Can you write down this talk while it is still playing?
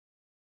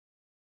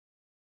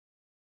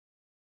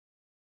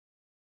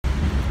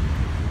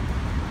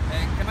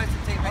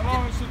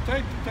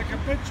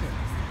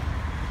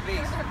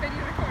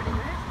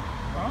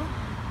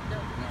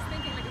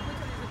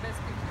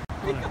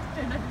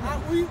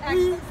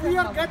we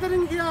are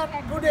gathering here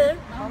today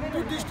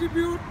to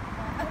distribute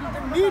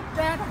the meat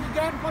that we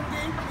get from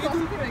the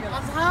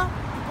Adha,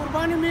 the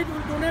Qurbani meat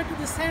will donate to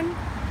the St.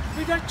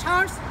 Peter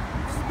Church.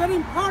 It is very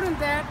important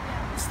that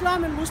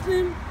Islam and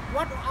Muslim,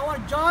 what our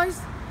joys,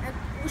 and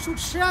we should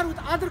share with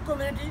other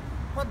community.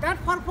 For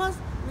that purpose,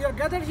 we are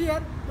gathered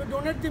here to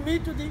donate the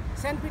meat to the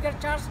St. Peter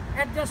Church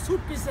at their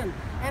soup kitchen.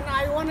 And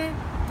I want to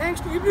thanks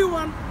to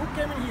everyone who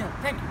came in here.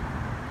 Thank you.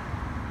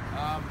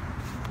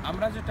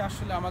 আমরা যেটা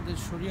আসলে আমাদের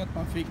শরীয়ত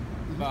মাফিক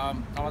বা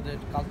আমাদের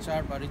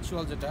culture বা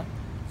ritual যেটা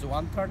যে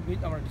 1/3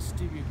 মিট আমরা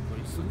ডিস্ট্রিবিউট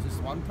করি, সো দিস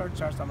 1/3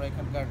 চার্জ আমরা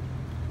এখানকার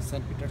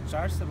সেন্ট পিটার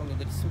চার্চ এবং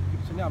এদের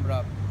সাবস্ক্রিপশনে আমরা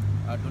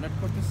ডোনেট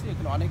করতেছি।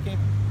 এখানে অনেকে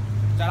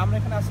যারা আমরা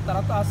এখানে আছি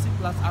তারা তো আসি,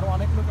 প্লাস আরও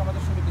অনেক লোক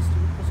আমাদের সঙ্গে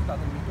ডিস্ট্রিবিউট করছে,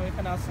 তাদের মিটও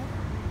এখানে আছে,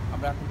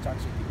 আমরা এখন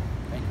চার্চে দিব।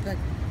 Thank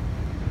you.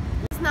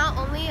 It's not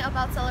only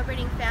about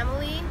celebrating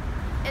family,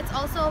 it's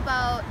also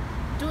about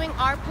doing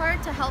our part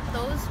to help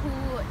those who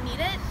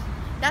need it.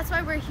 That's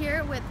why we're here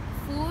with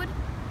food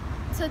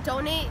to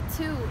donate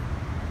to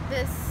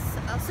this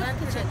soup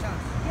kitchen.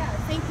 Yeah,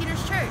 St.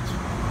 Peter's Church,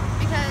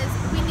 because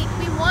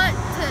we want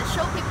to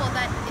show people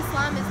that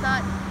Islam is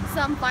not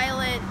some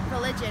violent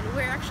religion.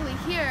 We're actually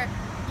here,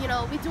 you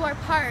know, we do our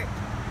part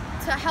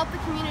to help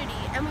the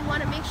community, and we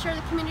want to make sure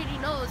the community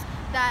knows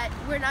that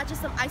we're not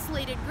just some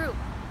isolated group.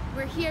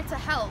 We're here to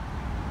help.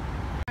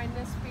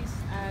 Kindness, peace,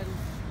 and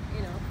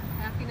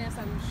happiness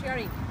and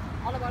sharing.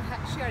 All about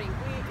sharing.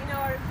 We, in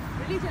our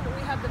religion,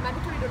 we have the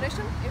mandatory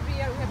donation. Every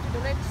year we have to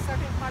donate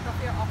certain part of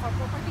our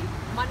property,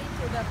 money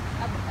to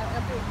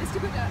to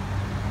distribute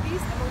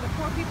these among the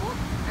poor people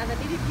and the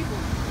needy people.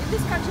 In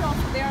this country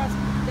also there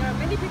are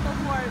many people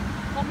who are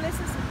homeless,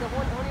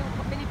 only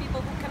many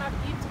people who cannot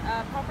eat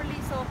properly.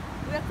 So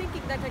we are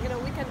thinking that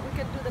we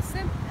can do the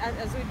same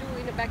as we do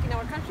back in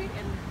our country,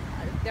 and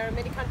there are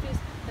many countries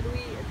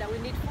that we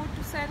need food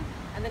to send,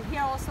 and then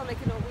here also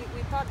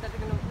we thought that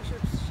we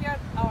should share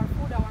our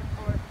food, our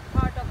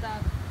part of the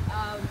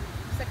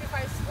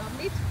sacrifice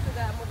meat to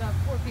the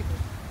poor people.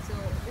 So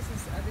this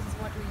is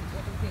what we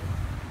think.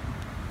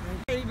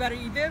 এইবার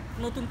ঈদে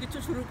নতুন কিছু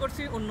শুরু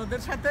করছি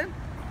অন্যদের সাথে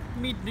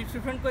meet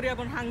distribution করি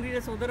এবং হাংরি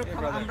রেস ওদেরও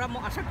আমরা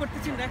আশা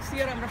করতেছি নেক্সট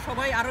ইয়ার আমরা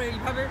সবাই আরও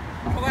এইভাবে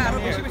সবাই আরও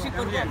বেশি বেশি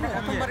করবো। আমরা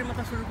প্রথমবারের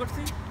মতো শুরু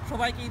করছি।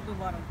 সবাইকে ঈদ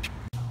মুবারক।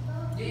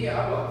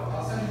 Yeah, I will.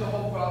 I'll send you the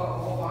whole bio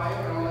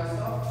and all that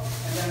stuff,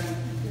 and then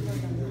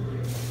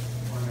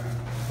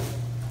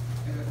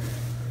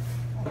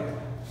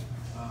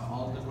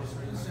all the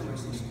groceries.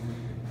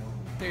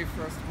 Day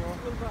first of all,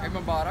 Eid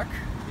Mubarak.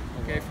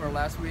 Okay, for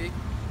last week,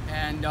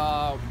 and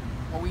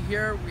what we're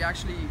here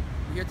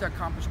to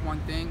accomplish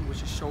one thing,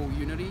 which is show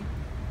unity,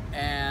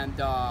 and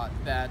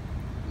that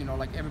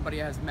like everybody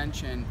has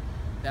mentioned,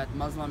 that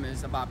Muslim is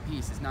about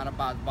peace. It's not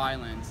about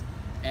violence.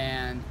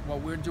 And what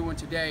we're doing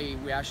today,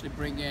 we actually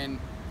bring in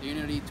the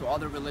unity to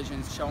other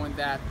religions, showing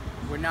that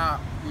we're not,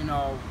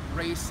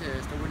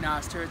 racist, or we're not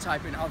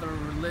stereotyping other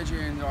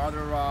religions or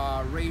other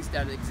race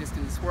that exist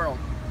in this world.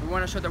 We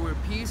want to show that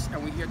we're peace, and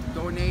we're here to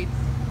donate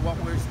what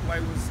was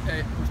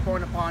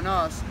poured upon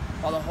us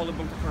by the Holy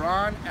Book, the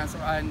Quran, and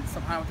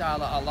Subhanahu wa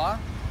Ta'ala, Allah,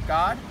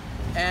 God,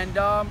 and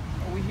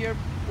we're here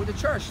with the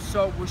church. So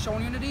we're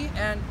showing unity,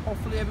 and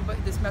hopefully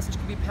this message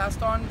can be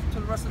passed on to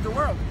the rest of the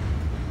world.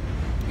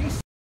 Peace.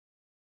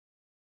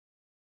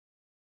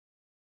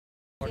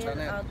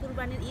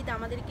 কুরবানির ঈদ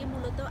আমাদেরকে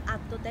মূলত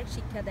আত্মত্যাগ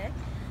শিক্ষা দেয়।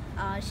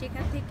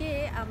 সেখান থেকে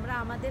আমরা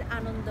আমাদের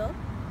আনন্দ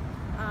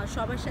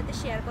সবার সাথে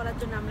শেয়ার করার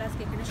জন্য আমরা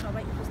আজকে এখানে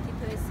সবাই উপস্থিত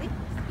হয়েছি।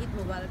 ঈদ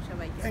মুবারক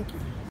সবাইকে। Thank you.